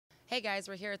Hey guys,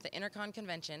 we're here at the InterCon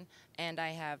convention, and I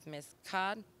have Miss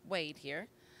Kadambari Wade here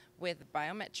with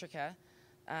Biometrica.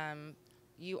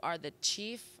 You are the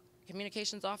Chief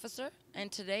Communications Officer,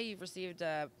 and today you've received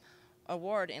an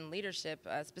award in leadership,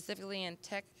 specifically in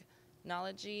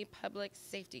technology public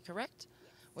safety, correct?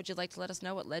 Yes. Would you like to let us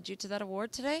know what led you to that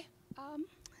award today?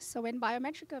 So when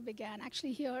Biometrica began,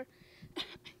 actually here,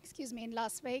 excuse me, in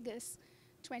Las Vegas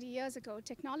 20 years ago,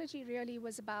 technology really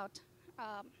was about,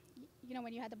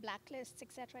 when you had the blacklists,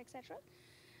 et cetera, et cetera.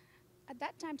 At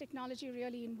that time, technology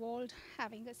really involved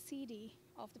having a CD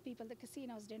of the people the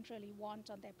casinos didn't really want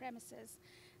on their premises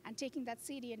and taking that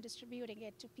CD and distributing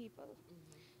it to people.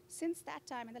 Mm-hmm. Since that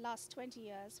time, in the last 20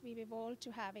 years, we've evolved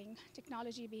to having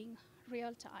technology being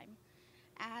real time.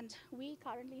 And we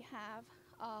currently have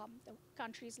the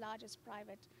country's largest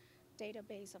private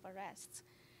database of arrests.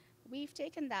 We've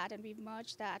taken that and we've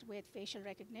merged that with facial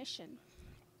recognition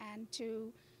and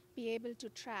to be able to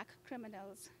track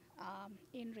criminals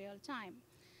in real time.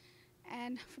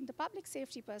 And from the public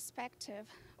safety perspective,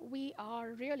 we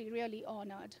are really, really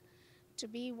honored to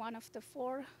be one of the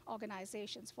four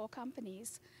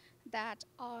companies that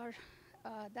are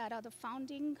the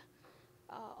founding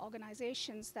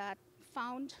organizations that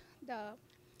found the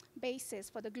basis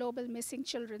for the Global Missing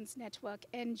Children's Network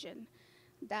engine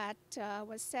that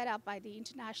was set up by the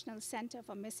International Center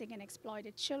for Missing and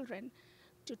Exploited Children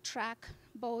to track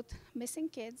both missing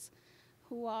kids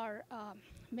who are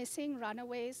missing,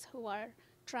 runaways, who are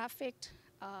trafficked,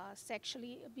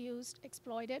 sexually abused,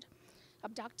 exploited,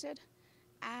 abducted,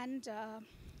 and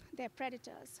their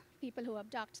predators, people who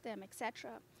abduct them,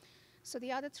 etc. So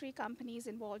the other three companies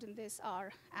involved in this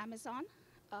are Amazon,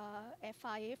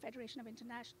 FIA, Federation of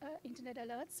Internet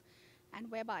Alerts, and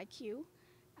WebIQ.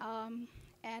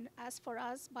 And as for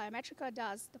us, Biometrica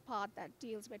does the part that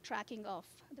deals with tracking of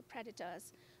the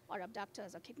predators or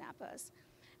abductors or kidnappers.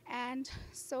 And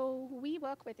so we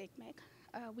work with ICMIC.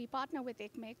 We partner with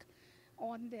ICMIC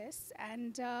on this,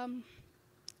 and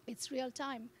it's real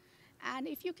time. And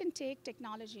if you can take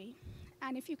technology,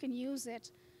 and if you can use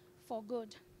it for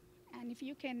good, and if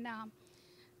you can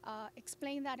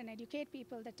explain that and educate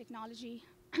people that technology,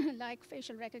 like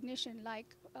facial recognition,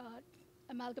 like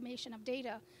amalgamation of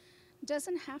data,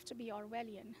 doesn't have to be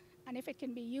Orwellian. And if it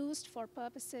can be used for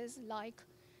purposes like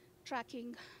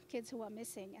tracking kids who are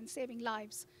missing and saving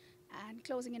lives and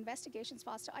closing investigations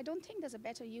faster, I don't think there's a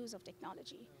better use of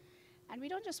technology. And we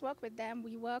don't just work with them,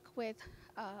 we work with,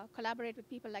 collaborate with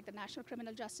people like the National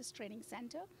Criminal Justice Training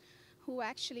Center, who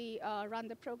actually run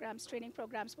the programs, training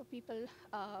programs for people,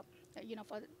 for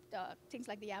things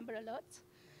like the Amber Alerts,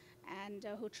 and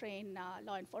who train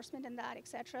law enforcement in that,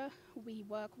 etc. We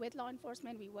work with law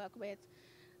enforcement, we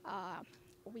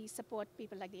support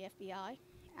people like the FBI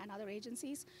and other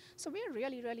agencies. So we're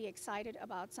really, really excited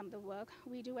about some of the work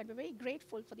we do, and we're very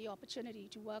grateful for the opportunity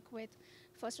to work with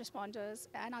first responders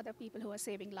and other people who are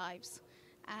saving lives.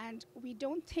 And we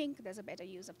don't think there's a better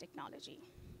use of technology.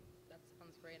 That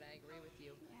sounds great, I agree with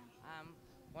you. Yeah.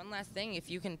 One last thing, if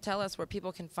you can tell us where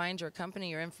people can find your company,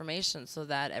 your information, so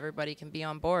that everybody can be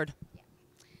on board. Yeah.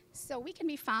 So we can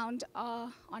be found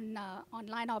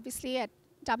online, obviously, at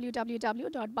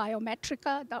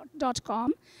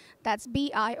www.biometrica.com. That's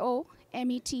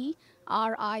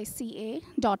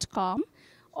BIOMETRICA.com.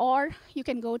 Or you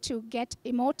can go to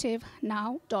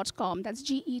getemotivenow.com. That's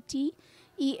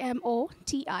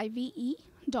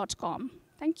GETEMOTIVE.com.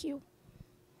 Thank you.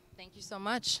 Thank you so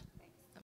much.